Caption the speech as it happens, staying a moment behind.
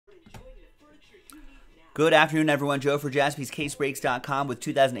Good afternoon, everyone. Joe for JaspysCaseBreaks.com with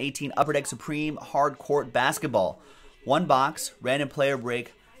 2018 Upper Deck Supreme Hard Court Basketball. One box, random player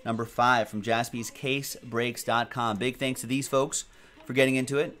break number 5 from JaspysCaseBreaks.com. Big thanks to these folks for getting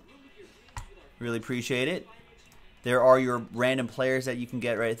into it. Really appreciate it. There are your random players that you can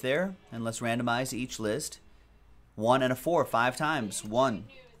get right there. And let's randomize each list. 1 and a 4, 5 times. 1,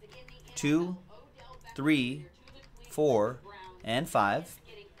 2, 3, 4, and 5.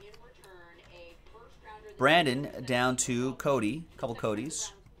 Brandon down to Cody. A couple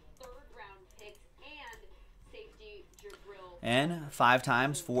Codys. And 5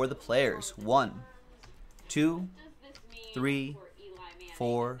 times for the players. 1, 2, 3,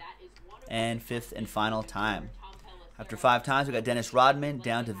 4, and 5th and final time. After 5 times, we got Dennis Rodman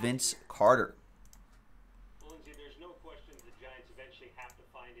down to Vince Carter. Well, Lindsay, there's no question the Giants eventually have to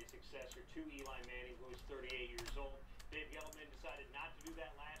find a successor to Eli Manning, who is 38 years old. Dave Gettleman decided not to do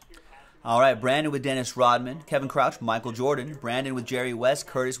that last year. All right, Brandon with Dennis Rodman, Kevin Crouch, Michael Jordan, Brandon with Jerry West,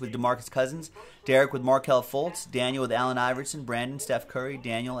 Curtis with DeMarcus Cousins, Derek with Markelle Fultz, Daniel with Allen Iverson, Brandon, Steph Curry,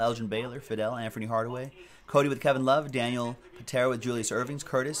 Daniel, Elgin Baylor, Fidel, Anthony Hardaway, Cody with Kevin Love, Daniel Patera with Julius Ervings,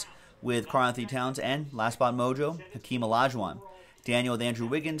 Curtis with Karl-Anthony Towns, and last spot mojo, Hakeem Olajuwon. Daniel with Andrew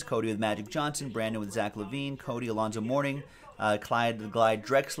Wiggins, Cody with Magic Johnson, Brandon with Zach LaVine, Cody Alonzo Mourning, Clyde the Glide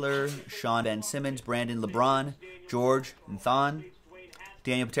Drexler, Sean Ben Simmons, Brandon LeBron, George and Thon,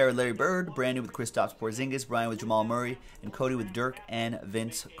 Daniel Patera with Larry Bird, Brandon with Kristaps Porzingis, Brian with Jamal Murray, and Cody with Dirk and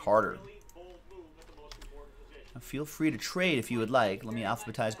Vince Carter. Now feel free to trade if you would like. Let me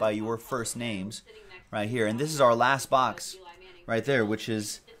alphabetize by your first names right here. And this is our last box right there, which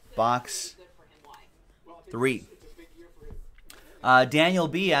is box 3. Daniel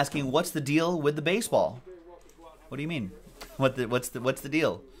B asking, "What's the deal with the baseball?" What do you mean? What's the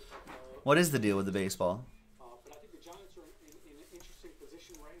deal? What is the deal with the baseball? But I think the Giants are in an interesting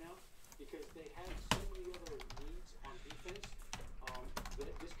position right now because they have so many other needs on defense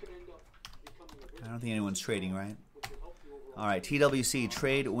that this could end up becoming a very. I don't think anyone's trading, right? All right, TWC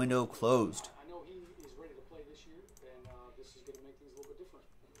trade window closed. I know he is ready to play this year, and this is going to make things a little bit different.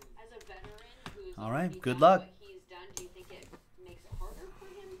 As a veteran who's All right, good done luck. what he's done, do you think it makes it harder for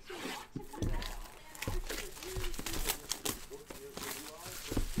him to want to come back?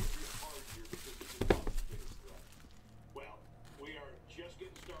 Well, we are just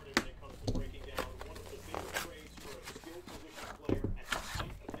getting started when it comes to breaking down one of the bigger trades for a skill position player at the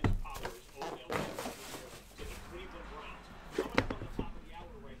height of his powers, Odell Beckham to the Cleveland Browns. Coming up on the top of the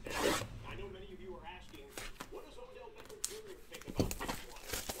hour right now, I know many of you are asking, what does Odell Beckham Jr. think about this one?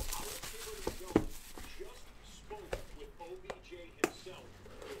 Well, our Liberty Jones just spoke with OBJ himself.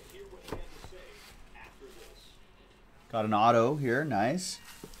 We'll hear what he had to say after this. Got an auto here, nice.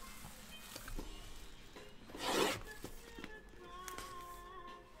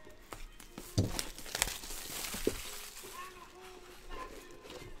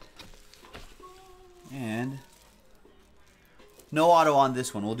 And no auto on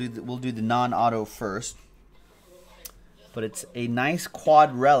this one. We'll do the non-auto first. But it's a nice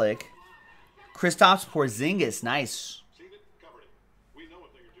quad relic. Kristaps Porzingis, nice.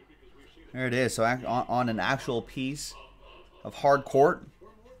 There it is. So on an actual piece of hard court,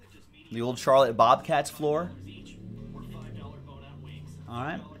 the old Charlotte Bobcats floor. All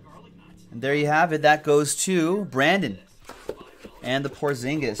right. And there you have it. That goes to Brandon and the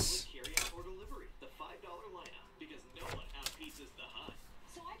Porzingis.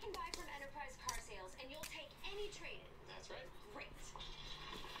 So I can buy from Enterprise Car Sales, and you'll take any trade-in. That's right. Great.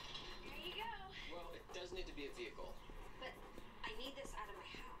 There you go. Well, it does need to be a vehicle. But I need this out of my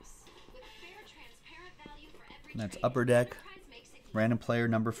house. With fair, transparent value for every That's trade, Upper Deck, Enterprise makes it random player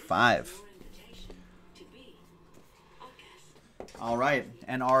number 5. All right,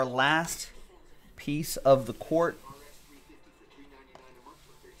 and our last piece of the court.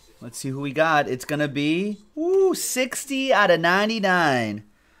 Let's see who we got. It's going to be 60 out of 99.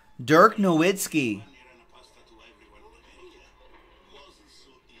 Dirk Nowitzki.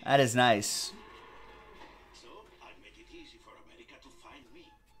 That is nice. So I'll make it easy for America to find me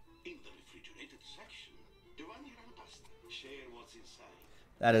in the refrigerated section. The one here on the pasta. Share what's inside.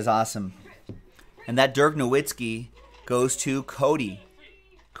 That is awesome. And that Dirk Nowitzki goes to Cody.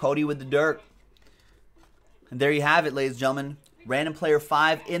 Cody with the Dirk. And there you have it, ladies and gentlemen. Random player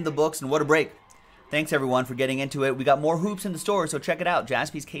 5 in the books, and what a break. Thanks, everyone, for getting into it. We got more hoops in the store, so check it out,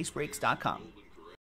 JaspysCaseBreaks.com.